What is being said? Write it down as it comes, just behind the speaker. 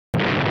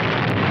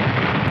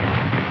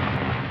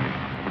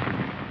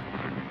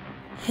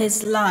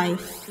his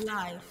life.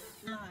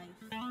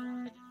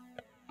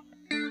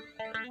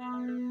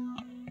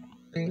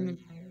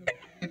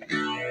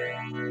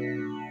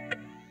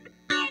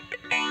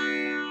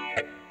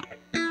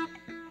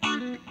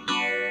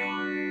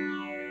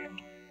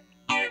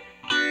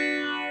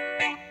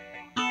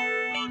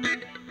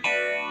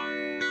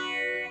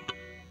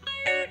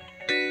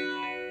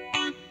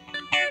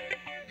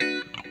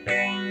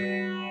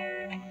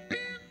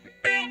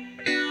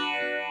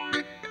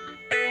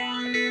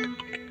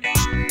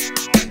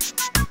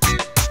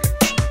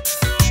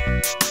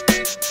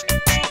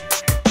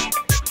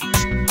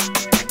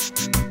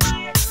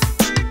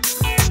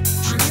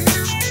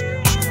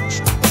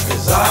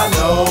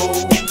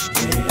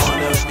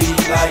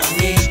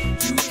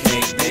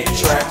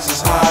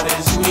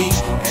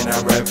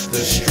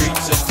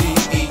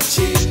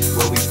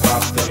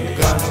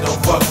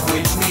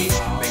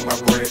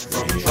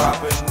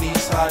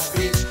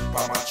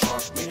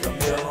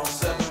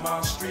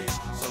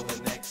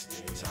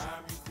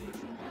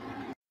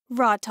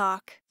 Raw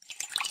talk.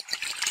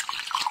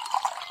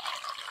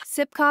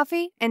 Sip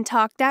coffee and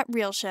talk that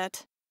real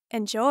shit.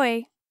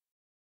 Enjoy.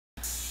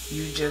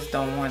 You just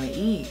don't want to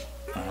eat.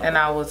 And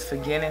I was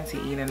forgetting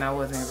to eat and I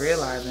wasn't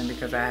realizing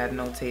because I had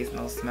no taste,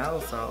 no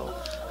smell. So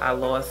I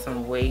lost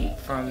some weight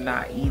from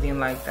not eating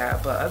like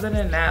that. But other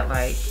than that,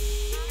 like,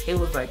 it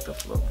was like the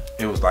flu.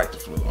 It was like the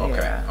flu. Okay.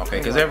 Yeah, okay.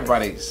 Because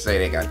everybody say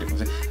they got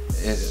different.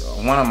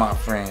 One of my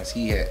friends,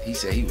 he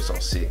said he was so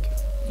sick.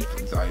 He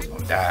thought he was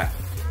going to die.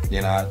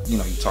 Then you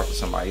talk to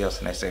somebody else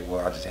and they say,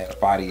 well, I just had a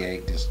body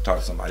ache. Just talk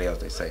to somebody else,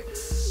 they say,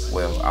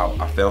 well,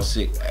 I felt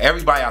sick.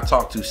 Everybody I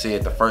talked to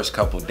said the first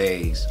couple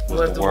days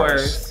was the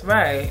worst.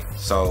 Right.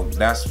 So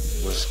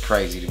was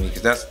crazy to me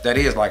because that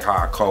is like how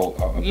a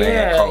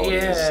bad cold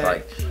is. It's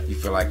like you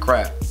feel like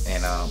crap.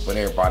 And but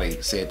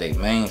everybody said they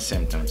main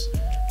symptoms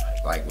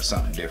like was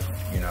something different.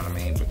 You know what I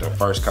mean? But the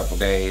first couple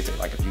days,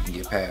 like if you can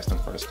get past them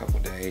first couple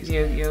days,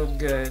 you're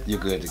good. You're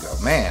good to go.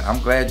 Man, I'm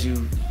glad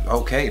you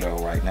okay though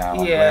right now.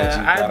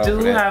 I do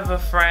have a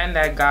friend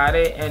that got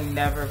it and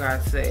never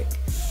got sick.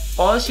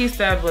 All she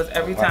said was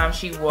every time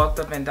she walked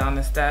up and down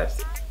the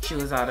steps, she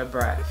was out of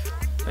breath.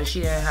 But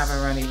she didn't have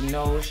a runny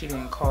nose, she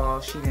didn't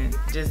cough, she didn't,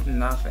 just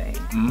nothing.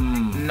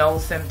 No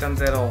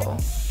symptoms at all.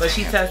 But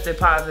she tested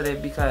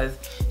positive because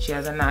she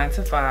has a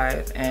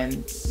 9-to-5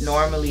 and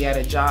normally at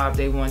a job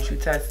they want you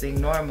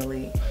testing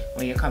normally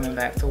when you're coming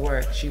back to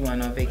work. She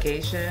went on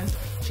vacation,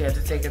 she had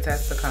to take a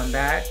test to come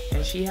back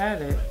and she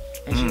had it.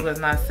 And she was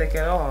not sick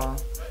at all.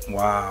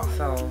 Wow.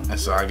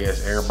 So I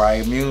guess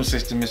everybody's immune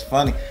system is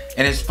funny.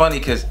 And it's funny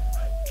because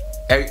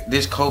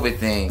this COVID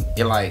thing,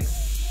 it like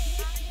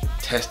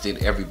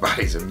tested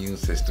everybody's immune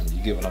system.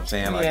 You get what I'm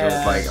saying? Like it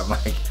was like, I'm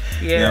like,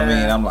 you know what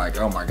I mean? I'm like,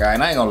 oh my God.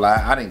 And I ain't gonna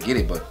lie, I didn't get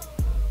it, but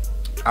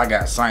I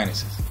got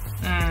sinuses.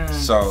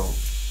 So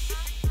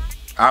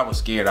I was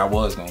scared I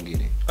was gonna get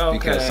it.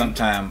 Because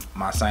sometimes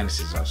my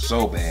sinuses are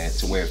so bad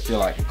to where it feel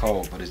like a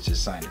cold, but it's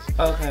just sinus.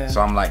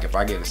 So I'm like, if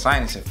I get a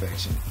sinus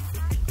infection,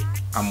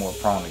 I'm more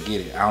prone to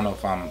get it. I don't know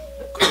if I'm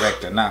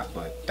correct or not,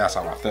 but that's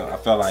how I felt. I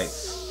felt like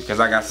because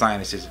I got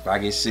sinuses, if I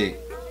get sick,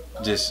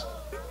 just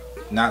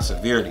not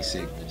severely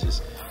sick, but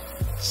just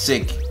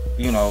sick,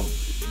 you know,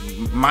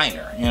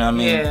 minor, you know what I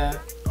mean? Yeah.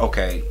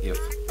 Okay, if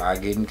I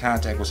get in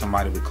contact with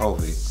somebody with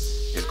COVID,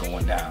 it's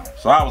going down.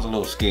 So I was a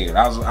little scared.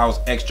 I was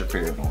extra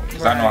paranoid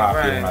because I know how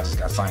I feel when I just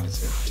got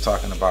sinuses. I was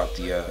talking about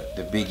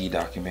the Biggie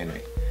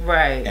documentary.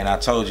 Right. And I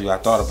told you I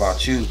thought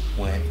about you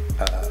when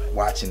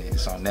watching it.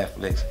 It's on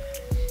Netflix.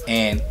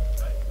 And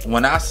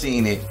when I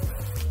seen it,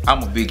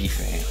 I'm a Biggie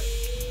fan.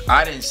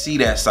 I didn't see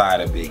that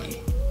side of Biggie.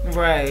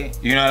 Right.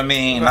 You know what I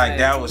mean? Like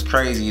that was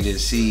crazy to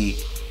see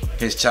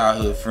his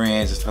childhood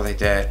friends and stuff like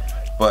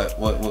that. But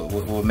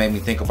what made me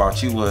think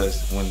about you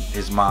was when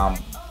his mom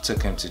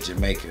took him to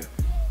Jamaica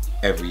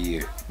every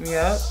year.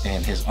 Yep.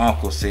 And his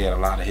uncle said a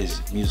lot of his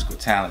musical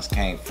talents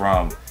came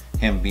from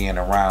him being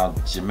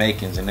around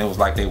Jamaicans, and it was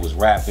like they was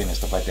rapping and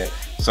stuff like that.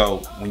 So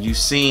when you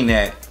seen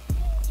that,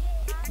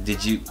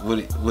 did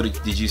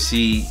you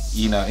see,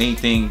 you know,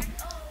 anything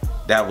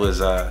that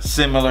was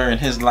similar in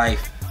his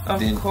life? Of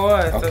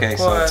course. Okay, of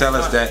course. So tell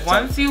us that.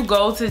 Once you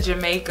go to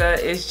Jamaica,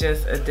 it's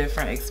just a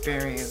different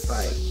experience.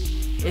 Like,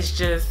 it's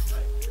just,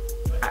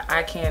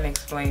 I can't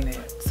explain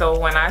it. So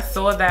when I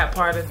saw that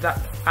part of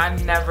I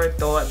never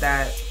thought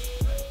that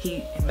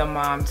the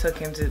mom took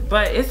him to,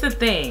 but it's a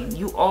thing.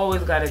 You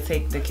always got to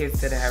take the kids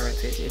to the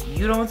heritage. If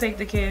you don't take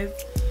the kids,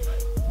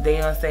 they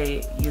gonna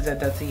say you're a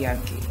dirty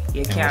Yankee.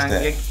 You can't.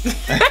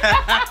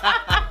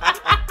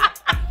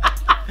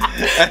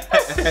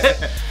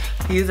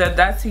 He's a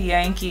dirty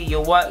Yankee.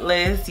 You're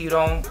whatless. You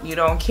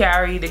don't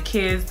carry the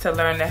kids to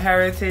learn the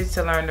heritage,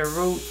 to learn the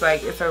roots.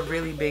 Like, it's a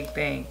really big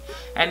thing,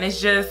 and it's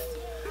just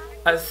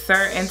a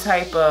certain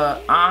type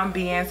of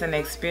ambience and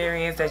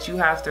experience that you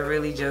have to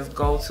really just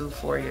go to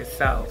for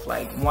yourself.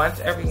 Like, once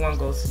everyone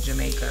goes to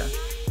Jamaica,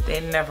 they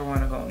never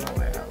want to go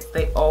nowhere else.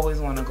 They always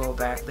want to go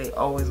back. They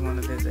always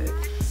want to visit.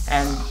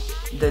 And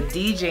the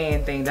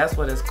DJing thing, that's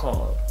what it's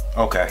called.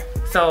 Okay.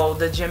 So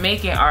the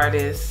Jamaican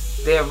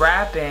artists, they're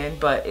rapping,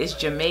 but it's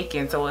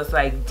Jamaican, so it's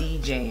like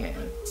DJing.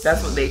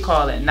 That's what they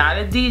call it. Not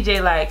a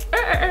DJ like,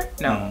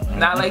 no,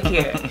 not like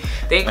here.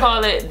 They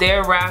call it,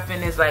 their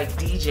rapping is like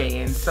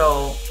DJing.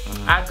 So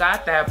I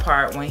got that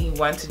part when he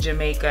went to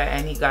Jamaica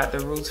and he got the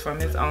roots from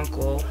his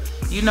uncle.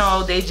 You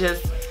know, they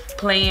just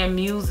playing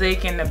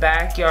music in the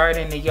backyard,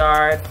 in the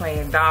yard,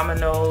 playing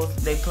dominoes.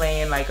 They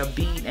playing like a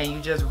beat and you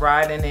just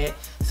riding it.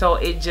 So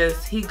it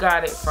just, he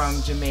got it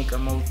from Jamaica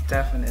most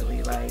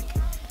definitely. Like,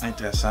 ain't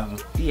that something?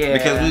 Yeah.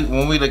 Because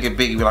when we look at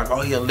Biggie, we're like,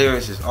 oh, he a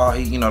lyricist. Oh,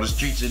 he, you know, the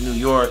streets of New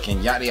York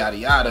and yada, yada,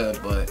 yada.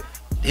 But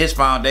his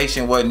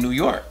foundation wasn't New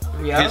York.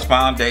 Yep. His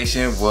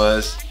foundation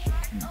was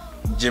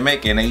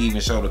Jamaica. And they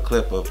even showed a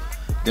clip of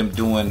them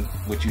doing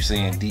what you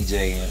saying,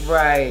 DJing.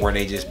 Right. Where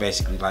they just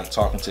basically like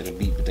talking to the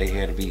beat, but they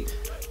hear the beat.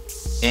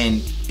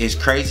 And it's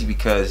crazy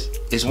because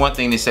it's one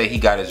thing to say he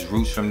got his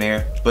roots from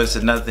there, but it's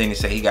another thing to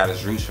say he got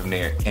his roots from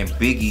there. And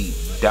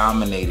Biggie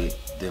dominated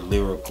the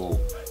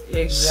lyrical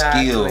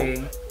skill.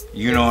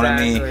 You know what I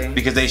mean?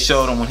 Because they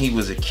showed him when he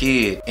was a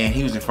kid and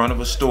he was in front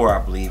of a store,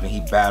 I believe, and he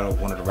battled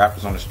one of the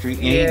rappers on the street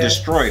and he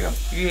destroyed him.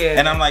 Yeah.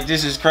 And I'm like,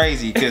 this is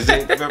crazy because,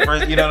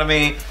 you know what I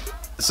mean?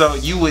 So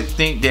you would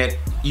think that,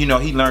 you know,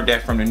 he learned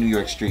that from the New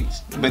York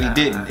streets, but he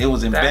didn't. It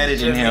was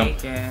embedded in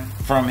him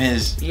from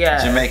his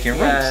Jamaican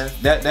roots.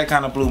 That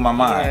kind of blew my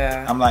mind.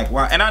 I'm like,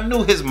 wow. And I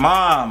knew his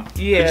mom, because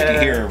you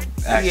can hear her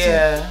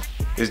accent,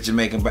 is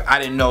Jamaican, but I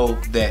didn't know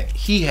that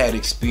he had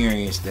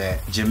experienced that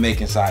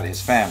Jamaican side of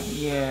his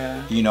family.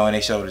 You know, and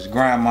they showed his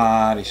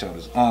grandma, they showed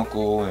his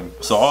uncle, and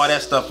so all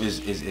that stuff is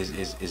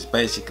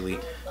basically,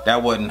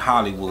 that wasn't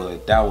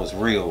Hollywood, that was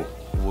real,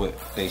 what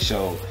they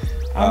showed.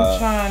 I'm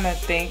trying to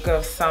think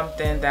of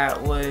something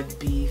that would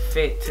be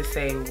fit to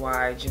say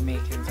why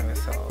Jamaicans are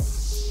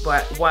so,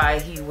 but why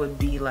he would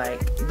be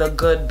like the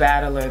good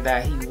battler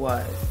that he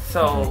was.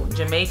 So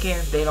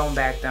Jamaicans, they don't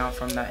back down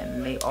from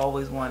nothing. They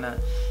always want to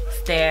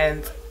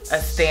stand a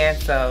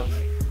stance of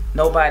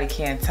nobody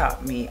can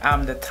top me,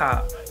 I'm the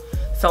top.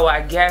 So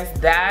I guess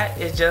that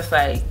is just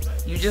like,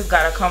 you just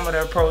gotta come with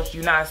an approach.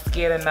 You're not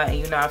scared of nothing,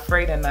 you're not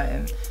afraid of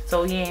nothing.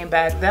 So he ain't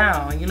back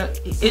down. You know,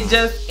 it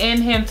just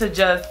in him to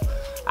just,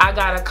 I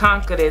gotta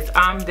conquer this,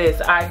 I'm this,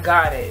 I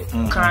got it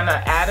kind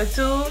of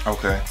attitude.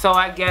 Okay. So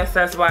I guess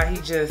that's why he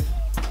just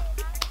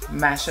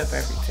mash up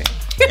everything.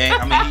 And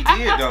I mean,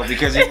 he did though,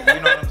 because he, you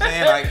know what I'm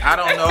saying? Like, I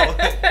don't know.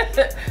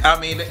 I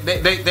mean,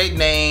 they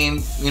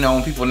name, you know,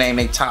 when people name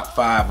their top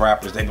 5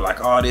 rappers, they be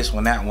like, oh, this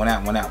one, that one,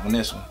 that one, that one,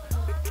 this one.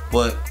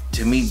 But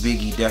to me,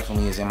 Biggie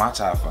definitely is in my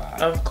top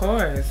 5. Of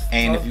course.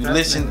 And if you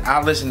listen, I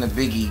listen to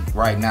Biggie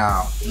right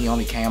now. He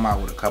only came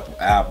out with a couple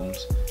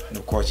albums. And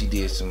of course, he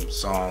did some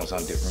songs on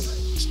different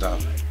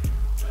stuff.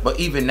 But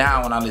even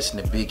now, when I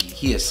listen to Biggie,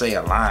 he'll say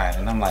a line,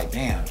 and I'm like,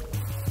 damn,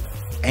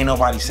 ain't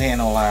nobody saying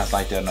no lines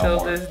like that no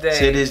more. To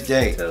this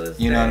day.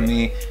 You know what I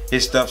mean?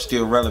 His stuff's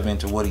still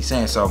relevant to what he's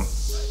saying. So,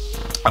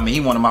 I mean,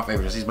 he's one of my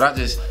favorites. But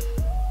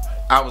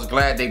I was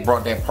glad they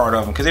brought that part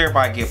of him, because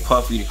everybody give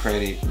Puffy the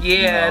credit. Yeah,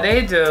 you know,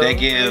 they do. They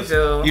give,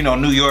 you know,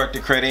 New York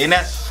the credit, and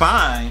that's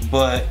fine.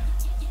 But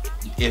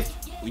if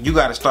you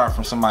got to start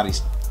from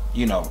somebody's,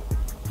 you know,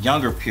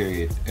 younger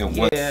period and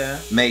what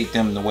made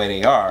them the way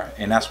they are,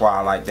 and that's why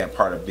I like that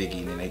part of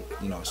Biggie. And they,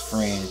 you know, his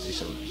friends, they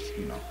show,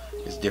 you know,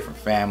 his different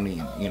family,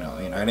 and you know,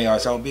 and they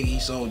always say, oh, Biggie, he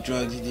sold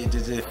drugs, he did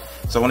this.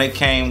 So when they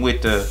came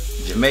with the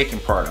Jamaican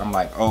part, I'm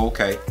like, oh,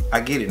 okay,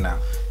 I get it now.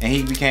 And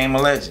he became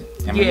a legend.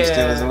 I mean, he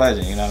still is a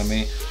legend, you know what I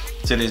mean?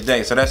 To this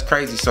day. So that's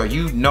crazy. So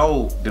you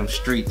know them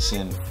streets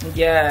and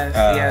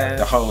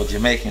the whole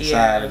Jamaican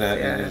side of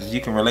the, you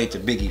can relate to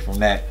Biggie from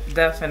that.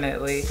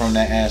 Definitely. From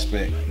that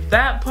aspect.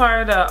 That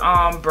part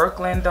of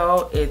Brooklyn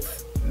though,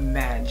 it's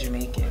mad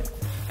Jamaican.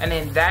 And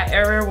in that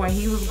era when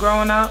he was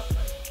growing up,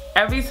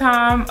 every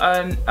time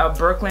a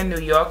Brooklyn,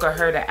 New Yorker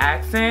heard an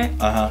accent,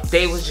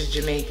 they was just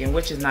Jamaican,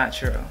 which is not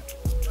true.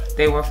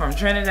 They were from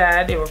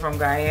Trinidad, they were from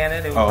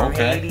Guyana, they were from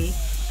Haiti.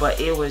 But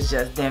it was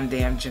just them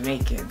damn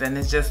Jamaicans, and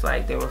it's just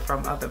like they were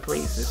from other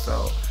places.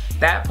 So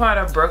that part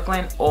of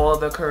Brooklyn, all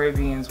the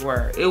Caribbeans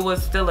were. It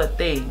was still a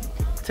thing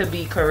to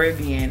be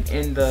Caribbean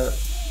in the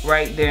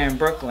right there in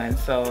Brooklyn.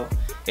 So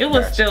it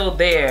was still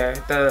there,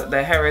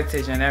 the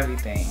heritage and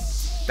everything.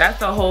 That's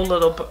the whole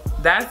little.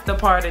 That's the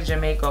part of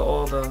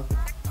Jamaica.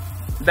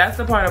 That's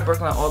the part of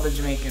Brooklyn all the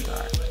Jamaicans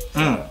are.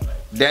 So.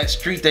 That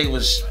street they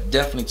was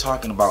definitely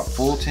talking about,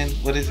 Fulton.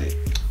 What is it?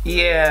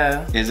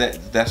 Yeah. Is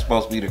that's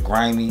supposed to be the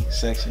grimy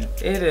section?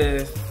 It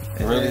is.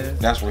 Really?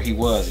 That's where he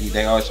was.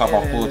 They always talk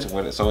about Fulton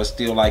with it. So it's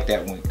still like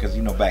that one, because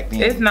you know back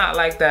then. It's not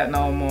like that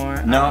no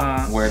more.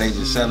 No, where they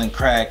just selling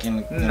crack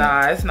and.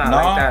 Nah, it's not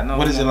like that no more.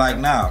 What is it like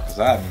now? Because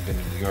I haven't been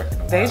in New York in a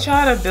while. They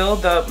try to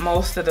build up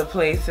most of the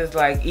places,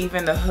 like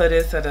even the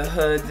hoodest of the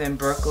hoods in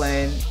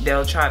Brooklyn.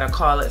 They'll try to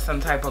call it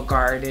some type of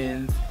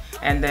gardens.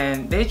 And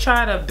then they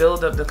try to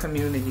build up the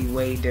community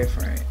way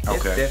different.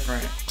 It's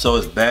different. So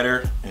it's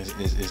better?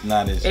 It's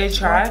not as... It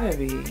try to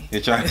be.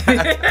 It try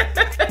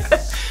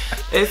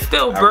It's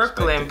still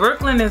Brooklyn.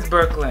 Brooklyn is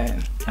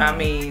Brooklyn. I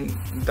mean,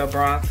 the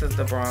Bronx is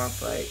the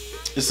Bronx. Like,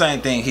 The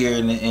same thing here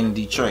in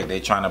Detroit. They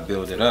trying to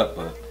build it up,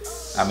 but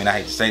I mean, I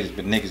hate to say this,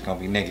 but niggas gonna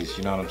be niggas.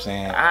 You know what I'm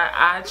saying?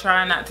 I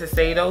try not to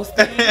say those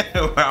things.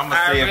 Well,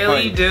 I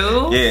really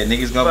do. Yeah,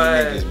 niggas gonna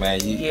be niggas,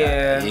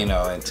 man. You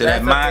know, until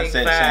that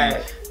mindset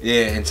change.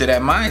 Yeah, until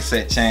that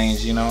mindset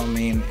change, you know what I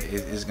mean?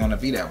 It's gonna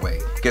be that way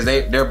because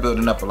they're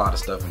building up a lot of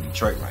stuff in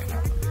Detroit right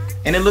now,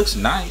 and it looks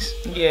nice.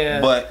 Yeah.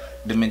 But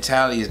the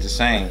mentality is the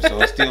same,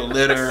 so it's still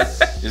litter,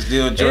 it's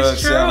still drug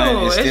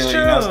selling, it's still, you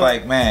know, it's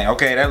like, man,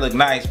 okay, that look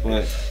nice,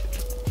 but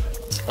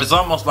it's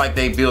almost like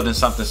they building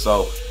something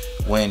so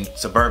when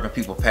suburban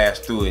people pass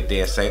through it,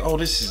 they'll say, oh,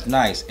 this is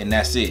nice, and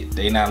that's it.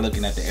 They're not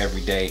looking at the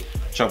everyday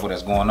trouble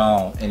that's going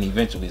on, and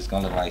eventually it's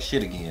gonna look like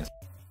shit again.